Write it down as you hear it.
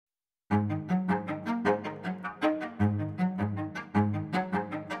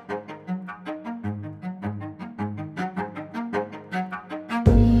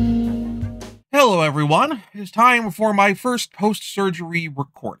Hello, everyone. It's time for my first post-surgery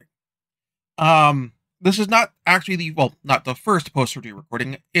recording. This is not actually not the first post-surgery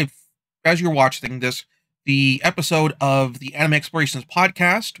recording. If, as you're watching this, the episode of the Anime Explorations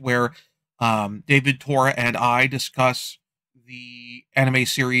podcast, where David, Tora, and I discuss the anime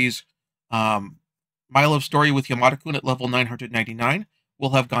series My Love Story with Yamada-kun at level 999,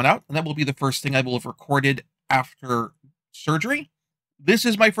 will have gone out, and that will be the first thing I will have recorded after surgery. This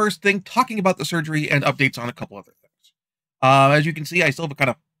is my first thing talking about the surgery and updates on a couple other things. As you can see, I still have a kind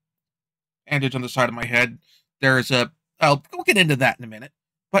of bandage on the side of my head. We'll get into that in a minute.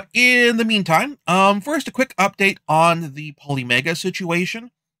 But in the meantime, first a quick update on the Polymega situation.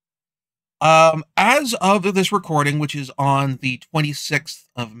 As of this recording, which is on the 26th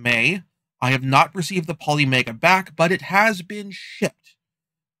of May, I have not received the Polymega back, but it has been shipped.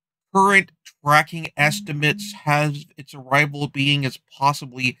 Current tracking estimates has its arrival being as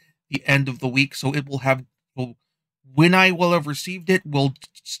possibly the end of the week, so it will have, when I will have received it, will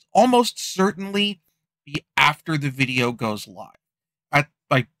almost certainly be after the video goes live. At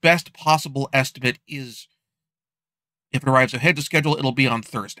my best possible estimate is, if it arrives ahead of schedule, it'll be on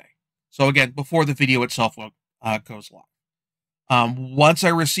Thursday. So again, before the video itself goes live. Once I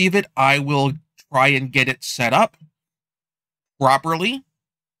receive it, I will try and get it set up properly.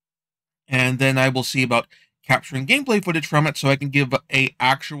 And then I will see about capturing gameplay footage from it so I can give a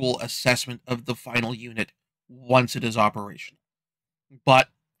actual assessment of the final unit once it is operational. But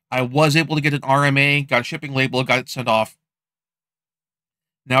I was able to get an RMA, got a shipping label, got it sent off.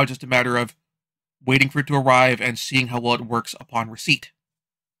 Now it's just a matter of waiting for it to arrive and seeing how well it works upon receipt.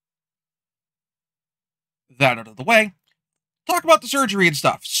 That out of the way, talk about the surgery and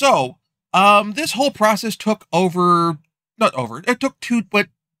stuff. So, this whole process took over the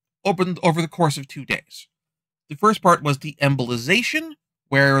course of 2 days. The first part was the embolization,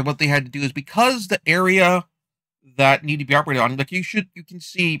 where what they had to do is, because the area that needed to be operated on, like you can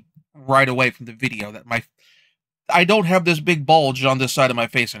see right away from the video that I don't have this big bulge on this side of my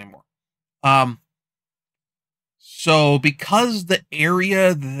face anymore. So because the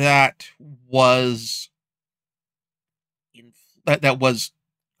area that was that was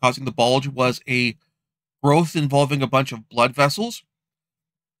causing the bulge was a growth involving a bunch of blood vessels.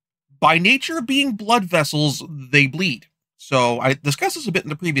 By nature of being blood vessels, they bleed. So I discussed this a bit in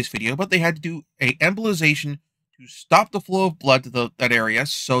the previous video, but they had to do an embolization to stop the flow of blood to that area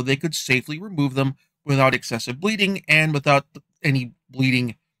so they could safely remove them without excessive bleeding and without any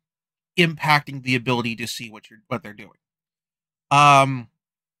bleeding impacting the ability to see what they're doing. I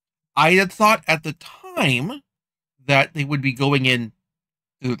had thought at the time that they would be going in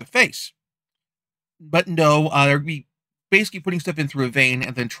through the face. But no, there'd be basically putting stuff in through a vein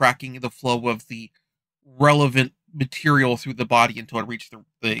and then tracking the flow of the relevant material through the body until it reached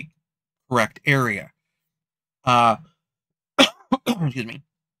the correct area. Excuse me.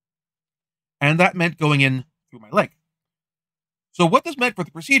 And that meant going in through my leg. So what this meant for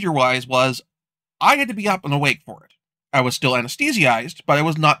the procedure-wise was I had to be up and awake for it. I was still anesthetized, but I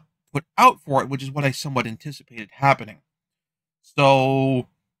was not put out for it, which is what I somewhat anticipated happening. So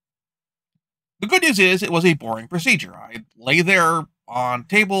the good news is it was a boring procedure. I lay there on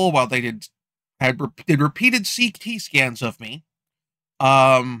table while they did repeated CT scans of me,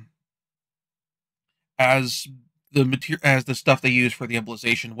 as the stuff they used for the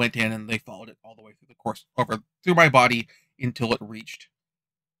embolization went in, and they followed it all the way through the course through my body until it reached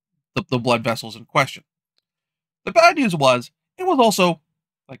the blood vessels in question. The bad news was it was also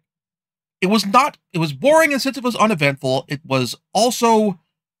it was boring, and since it was uneventful, it was also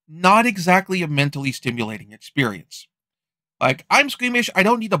not exactly a mentally stimulating experience. Like, I'm squeamish, I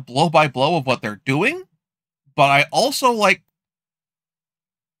don't need a blow-by-blow of what they're doing, but I also, wanted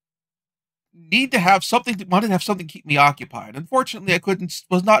to have something to keep me occupied. Unfortunately, I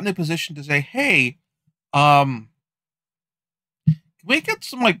was not in a position to say, hey, can we get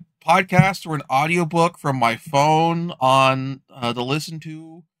some, podcast or an audiobook from my phone on to listen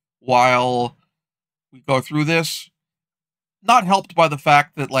to while we go through this? Not helped by the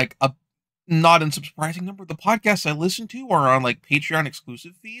fact that, a not unsurprising number of the podcasts I listen to are on, Patreon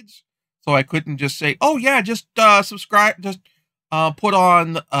exclusive feeds. So I couldn't just say, oh yeah, just subscribe, just put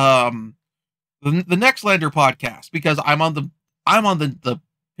on the Nextlander podcast, because I'm on the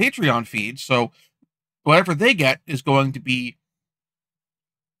Patreon feed, so whatever they get is going to be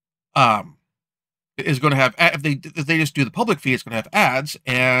is going to have, if they just do the public feed, it's going to have ads,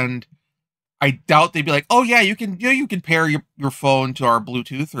 and I doubt they'd be like, oh yeah, you can pair your phone to our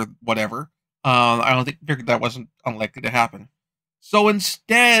Bluetooth or whatever. I figured that wasn't unlikely to happen. So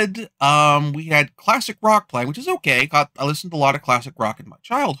instead, we had classic rock playing, which is okay. I listened to a lot of classic rock in my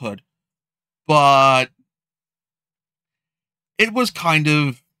childhood, but it was kind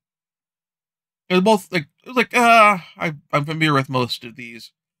of, it was both like, it was like, I'm familiar with most of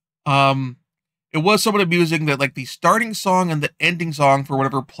these. It was somewhat amusing that like the starting song and the ending song for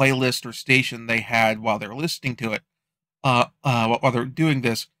whatever playlist or station they had while they were listening to it, while they're doing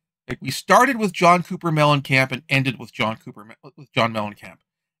this, like we started with John Cooper Mellencamp and ended with John Mellencamp,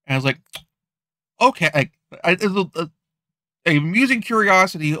 and I was like, okay, it's a amusing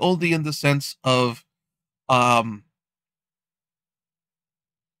curiosity only in the sense of, um,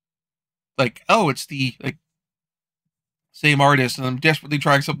 like, oh, it's the like same artist, and I'm desperately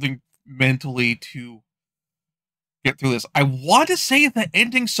trying something mentally to get through this. I want to say the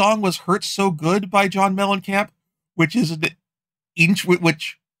ending song was "Hurt So Good" by John Mellencamp, which is an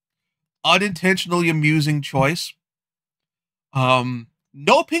which unintentionally amusing choice.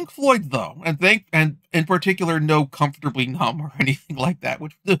 No Pink Floyd though, and in particular no Comfortably Numb or anything like that,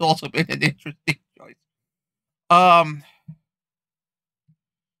 which would have also been an interesting choice. Um,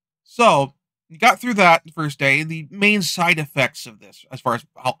 so you got through that first day. The main side effects of this, as far as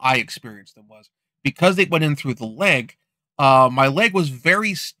how I experienced them, was because they went in through the leg. My leg was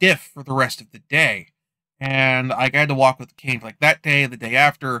very stiff for the rest of the day, and I had to walk with a cane for like that day and the day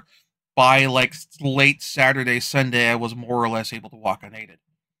after. By like late Saturday, Sunday, I was more or less able to walk unaided.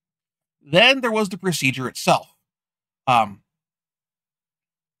 Then there was the procedure itself. Um,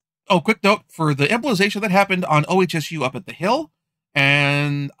 quick note for the embolization that happened on OHSU up at the hill,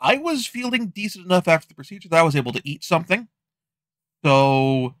 and I was feeling decent enough after the procedure that I was able to eat something.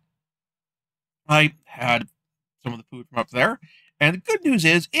 So I had some of the food from up there. And the good news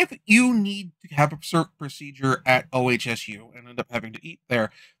is, if you need to have a procedure at OHSU and end up having to eat there,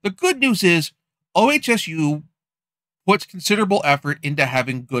 the good news is OHSU puts considerable effort into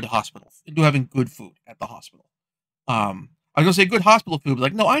having good food at the hospital. I was gonna say good hospital food, but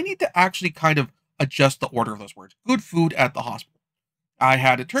like, no, I need to actually kind of adjust the order of those words. Good food at the hospital. I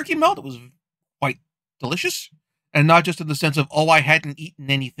had a turkey melt. It was quite delicious. And not just in the sense of, oh, I hadn't eaten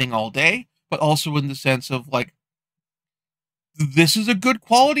anything all day, but also in the sense of like, this is a good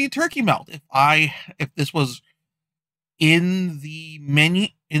quality turkey melt. If this was in the menu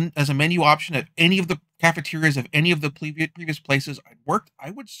as a menu option at any of the cafeterias of any of the previous places I'd worked,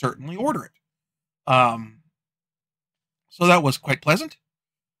 I would certainly order it. So that was quite pleasant.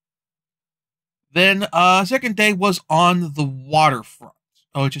 Then second day was on the waterfront.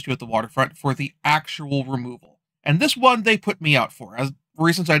 Oh, just at the waterfront for the actual removal. And this one they put me out for, as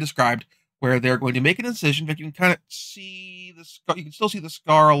reasons I described, where they're going to make an incision, but you can kind of see the scar. You can still see the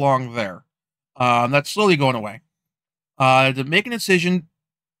scar along there. That's slowly going away. To make an incision,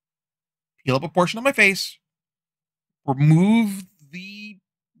 peel up a portion of my face, remove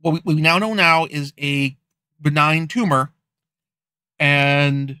what we now know is a benign tumor,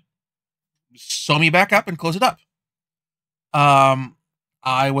 and sew me back up and close it up.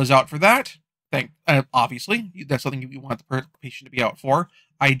 I was out for that. Obviously, that's something you want the patient to be out for.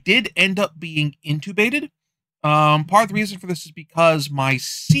 I did end up being intubated. Part of the reason for this is because my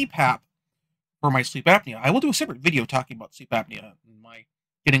CPAP for my sleep apnea. I will do a separate video talking about sleep apnea and my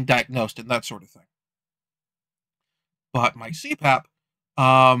getting diagnosed and that sort of thing. But my CPAP,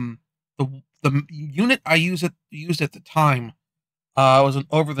 the unit I used at the time was an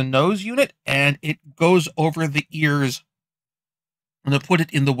over the nose unit, and it goes over the ears and to put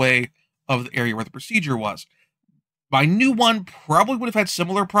it in the way of the area where the procedure was. My new one probably would have had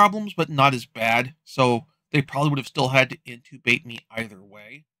similar problems, but not as bad. So they probably would have still had to intubate me either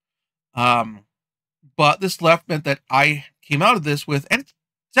way. But this meant that I came out of this with, and it's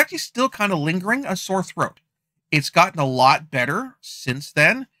actually still kind of lingering, a sore throat. It's gotten a lot better since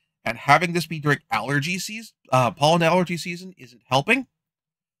then, and having this be during allergy season, pollen allergy season, isn't helping.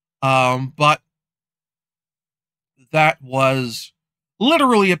 But that was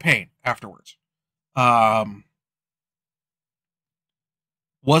literally a pain afterwards.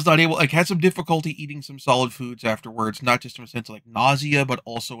 Was not able, like, had some difficulty eating some solid foods afterwards, not just in a sense of like nausea, but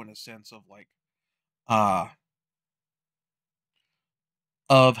also in a sense of like,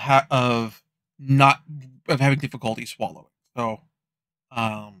 of having difficulty swallowing. So,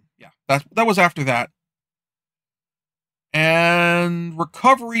 yeah, that was after that. And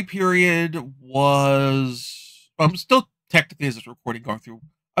recovery period was, I'm still technically as this recording going through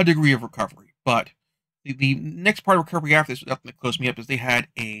a degree of recovery, but the next part of recovery after this that closed me up is they had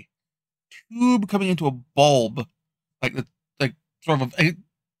a tube coming into a bulb, like sort of I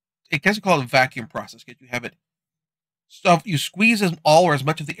guess you call it a vacuum process. Because you have it stuff, you squeeze all or as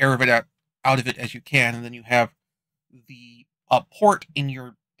much of the air of it out of it as you can, and then you have the port in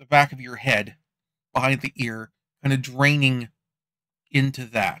the back of your head behind the ear, kind of draining into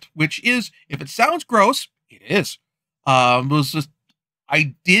that, which is, if it sounds gross, it is. It was just,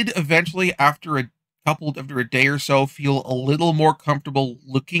 I did eventually, after a day or so, feel a little more comfortable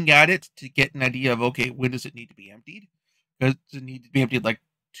looking at it to get an idea of, okay, when does it need to be emptied? Does it need to be emptied like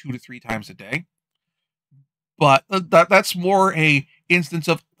 2 to 3 times a day? But that's more a instance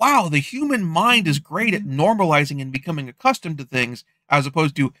of, wow, the human mind is great at normalizing and becoming accustomed to things, as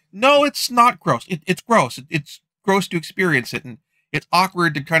opposed to, no, it's not gross. It's gross. It's gross to experience it, and it's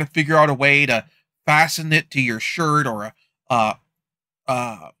awkward to kind of figure out a way to fasten it to your shirt, or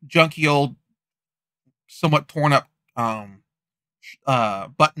junky old, somewhat torn up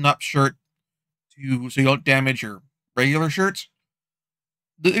button up shirt so you don't damage your regular shirts.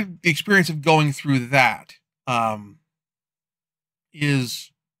 The experience of going through that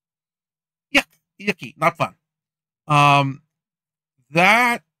is yucky, not fun.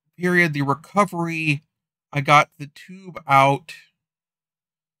 That period, the recovery, I got the tube out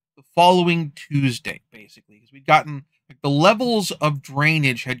the following Tuesday, basically, because we'd gotten, like, the levels of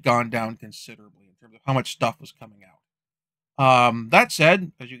drainage had gone down considerably in terms of how much stuff was coming out. That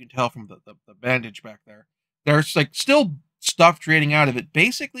said, as you can tell from the bandage back there, there's like still stuff draining out of it,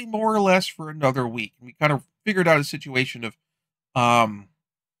 basically more or less for another week. And we kind of figured out a situation of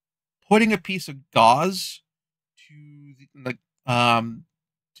putting a piece of gauze to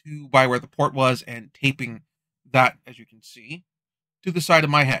to by where the port was, and taping that, as you can see, to the side of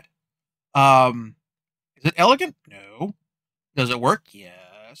my head. Is it elegant? No. Does it work?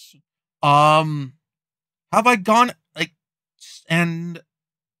 Yes. Have I gone, like, and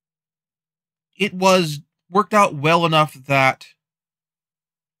it was worked out well enough that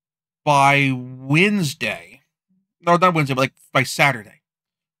by Wednesday, no, not Wednesday, but like by Saturday.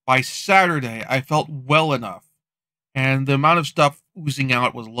 By Saturday, I felt well enough, and the amount of stuff oozing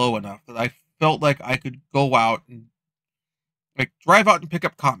out was low enough that I felt like I could go out and, like, drive out and pick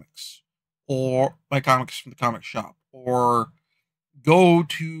up comics, or my comics from the comic shop, or go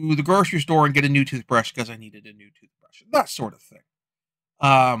to the grocery store and get a new toothbrush because I needed a new toothbrush, that sort of thing.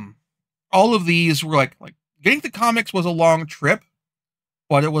 All of these were like getting the comics was a long trip,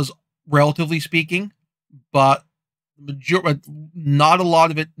 but it was, relatively speaking, but not a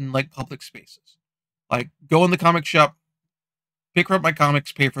lot of it in, like, public spaces. Like, go in the comic shop, pick up my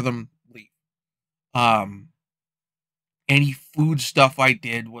comics, pay for them, leave. Any food stuff I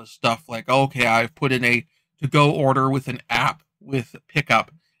did was stuff like, okay, I've put in a to-go order with an app with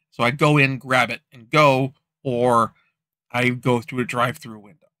pickup, so I go in, grab it, and go, or I go through a drive-through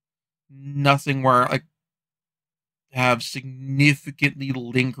window. Nothing where I have significantly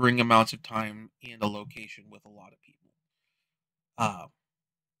lingering amounts of time in a location with a lot of people.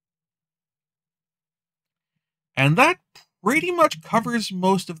 And that pretty much covers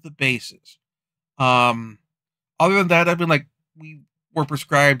most of the bases. Other than that, we were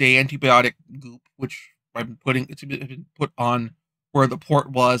prescribed a antibiotic goop, which it's been put on where the port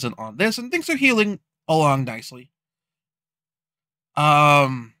was and on this, and things are healing along nicely.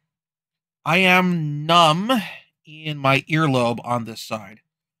 I am numb in my earlobe on this side.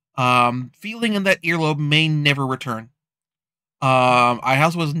 Feeling in that earlobe may never return. I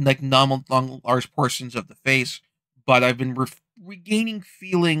also was, like, numb along large portions of the face, but I've been regaining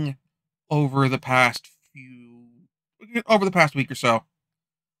feeling over the past week or so.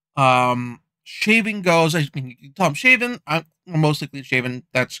 Shaving goes, you can tell I'm shaven. I'm most likely shaven.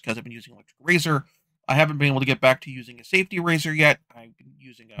 That's because I've been using an electric razor. I haven't been able to get back to using a safety razor yet. I've been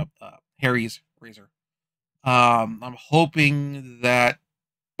using a Harry's razor. I'm hoping that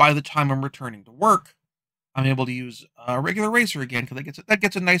by the time I'm returning to work, I'm able to use a regular razor again, because that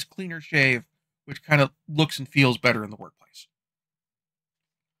gets a nice cleaner shave, which kind of looks and feels better in the workplace.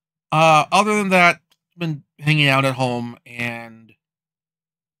 Other than that, I've been hanging out at home and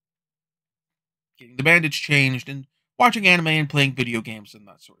getting the bandage changed and watching anime and playing video games and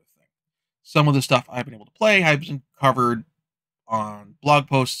that sort of thing. Some of the stuff I've been able to play has been covered on blog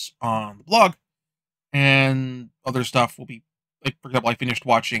posts on the blog, and other stuff will be, like, for example, I finished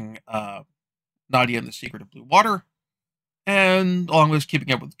watching Nadia and the Secret of Blue Water, and along with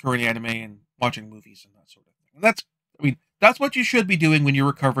keeping up with current anime and watching movies and that sort of thing. And that's what you should be doing when you're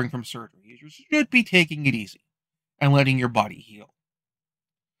recovering from surgery. You should be taking it easy and letting your body heal.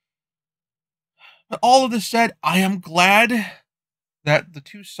 But all of this said, I am glad that the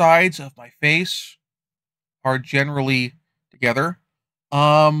two sides of my face are generally together.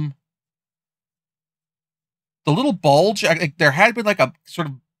 The little bulge, there had been, like, a sort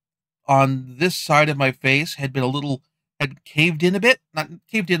of, on this side of my face had caved in a bit. Not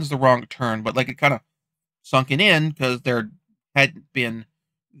caved in is the wrong term, but, like, it kind of sunken in because there hadn't been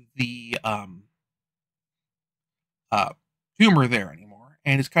the tumor there anymore.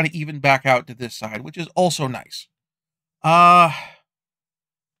 and it's kind of evened back out to this side, which is also nice. Again,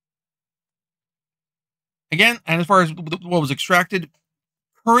 and as far as what was extracted,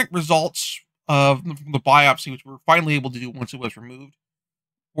 current results of the biopsy, which we were finally able to do once it was removed,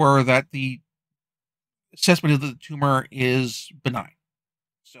 were that the assessment of the tumor is benign.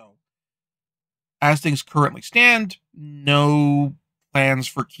 So, as things currently stand, no plans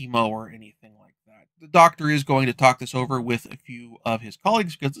for chemo or anything like that. The doctor is going to talk this over with a few of his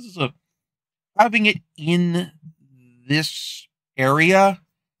colleagues, because this is having it in this area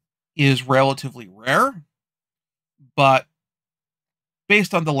is relatively rare. But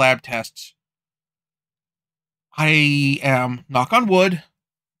based on the lab tests, I am, knock on wood,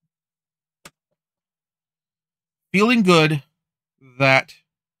 feeling good that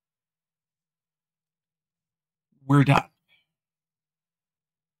we're done.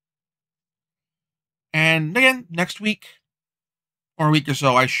 And again, next week or a week or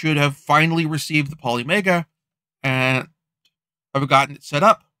so, I should have finally received the Polymega, and I've gotten it set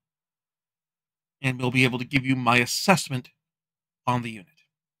up, and we'll be able to give you my assessment on the unit.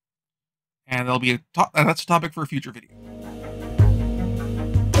 And that'll be that's a topic for a future video.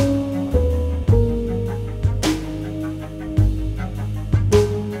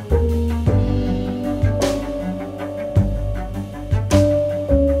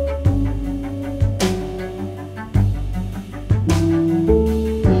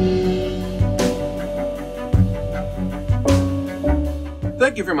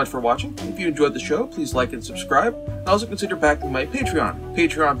 Thank you very much for watching. If you enjoyed the show, please like and subscribe. And also consider backing my Patreon.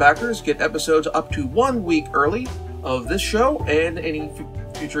 Patreon backers get episodes up to 1 week early of this show and any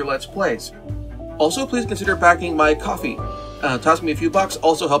future Let's Plays. Also, please consider backing my Ko-fi. Tossing me a few bucks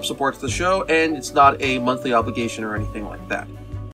also helps support the show, and it's not a monthly obligation or anything like that.